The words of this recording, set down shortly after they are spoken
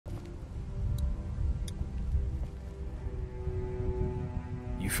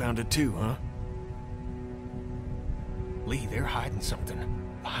found it too, huh? Lee, they're hiding something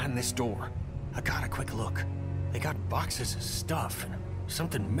behind this door. I got a quick look. They got boxes of stuff and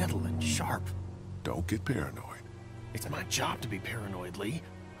something metal and sharp. Don't get paranoid. It's my job to be paranoid, Lee.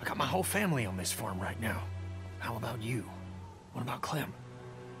 I got my whole family on this farm right now. How about you? What about Clem?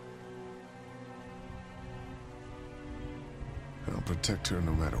 I'll protect her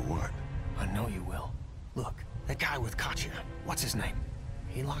no matter what. I know you will. Look, that guy with Katya, what's his name?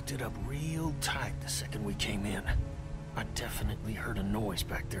 He locked it up real tight the second we came in. I definitely heard a noise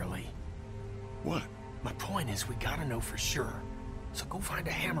back there, Lee. What? My point is, we gotta know for sure. So go find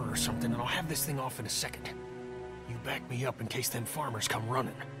a hammer or something and I'll have this thing off in a second. You back me up in case them farmers come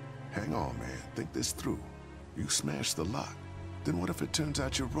running. Hang on, man. Think this through. You smashed the lock. Then what if it turns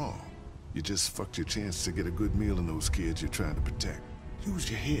out you're wrong? You just fucked your chance to get a good meal in those kids you're trying to protect. Use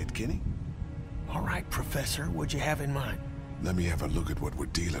your head, Kenny. All right, Professor, what'd you have in mind? Let me have a look at what we're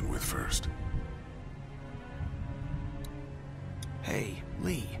dealing with first. Hey,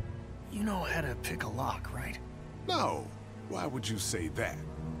 Lee, you know how to pick a lock, right? No. Why would you say that?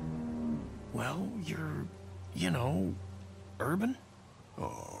 Well, you're, you know, urban?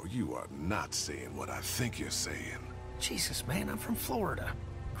 Oh, you are not saying what I think you're saying. Jesus, man, I'm from Florida.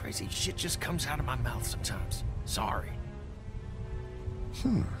 Crazy shit just comes out of my mouth sometimes. Sorry.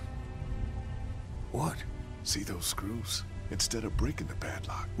 What? See those screws? Instead of breaking the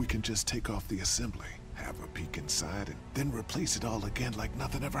padlock, we can just take off the assembly, have a peek inside, and then replace it all again like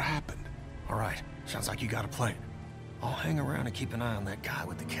nothing ever happened. All right, sounds like you got a plan. I'll hang around and keep an eye on that guy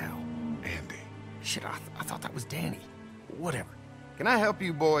with the cow. Andy. Shit, I thought that was Danny. Whatever. Can I help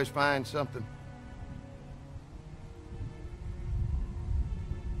you boys find something?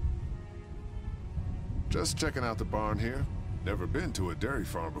 Just checking out the barn here. Never been to a dairy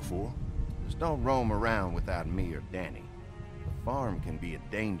farm before. Just don't roam around without me or Danny. The farm can be a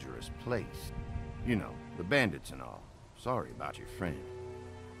dangerous place. You know, the bandits and all. Sorry about your friend.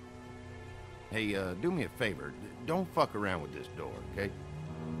 Hey, do me a favor. Don't fuck around with this door, okay?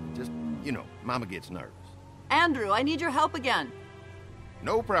 Just, you know, Mama gets nervous. Andrew, I need your help again.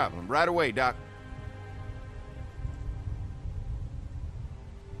 No problem. Right away, Doc.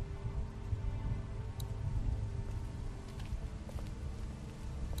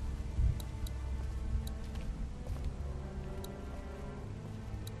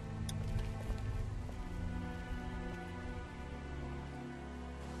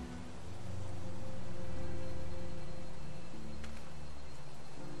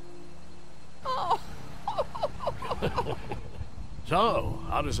 So,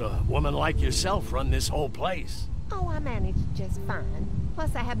 how does a woman like yourself run this whole place? Oh, I managed just fine.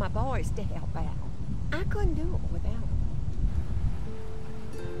 Plus, I had my boys to help out. I couldn't do it without them.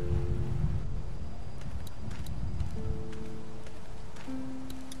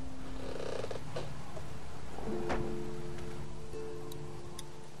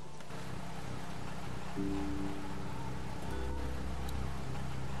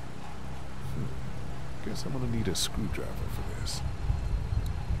 Guess I'm gonna need a screwdriver for this.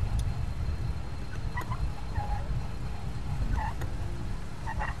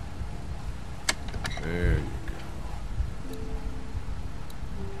 There you go.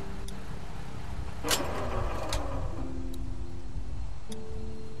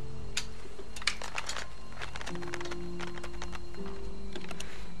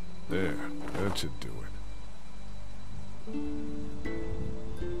 There, that should do it.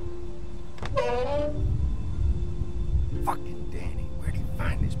 Fucking Danny, where'd he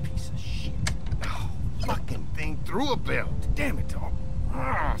find this piece of shit? Oh, fucking thing threw a belt. Damn it, dog.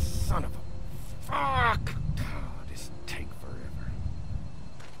 Ah, son of a... Fuck! Oh, this take forever.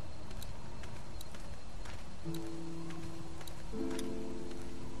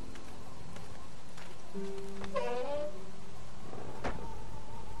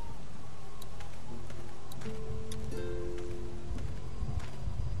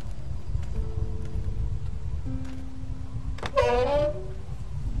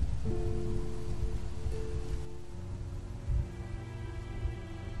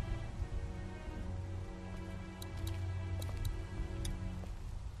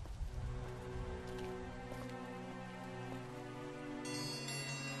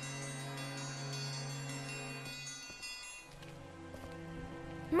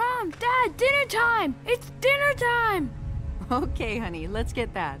 Mom, Dad, dinner time! It's dinner time! Okay, honey, let's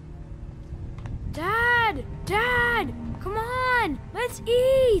get that. Dad! Dad! Come on! Let's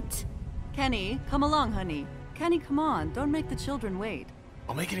eat! Kenny, come along, honey. Kenny, come on. Don't make the children wait.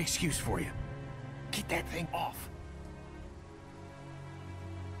 I'll make an excuse for you. Get that thing off.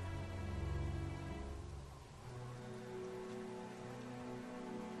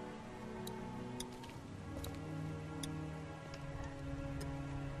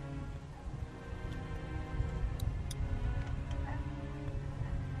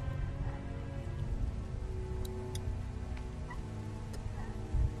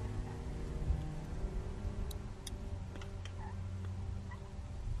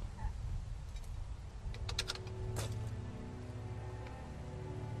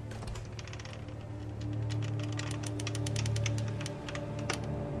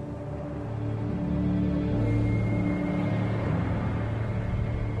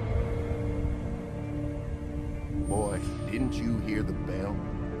 Don't you hear the bell?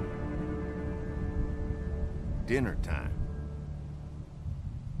 Dinner time.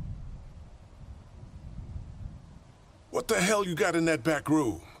 What the hell you got in that back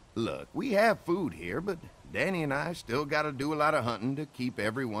room? Look, we have food here, but Danny and I still gotta do a lot of hunting to keep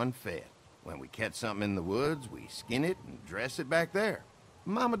everyone fed. When we catch something in the woods, we skin it and dress it back there.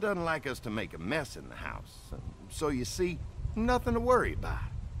 Mama doesn't like us to make a mess in the house, so you see, nothing to worry about.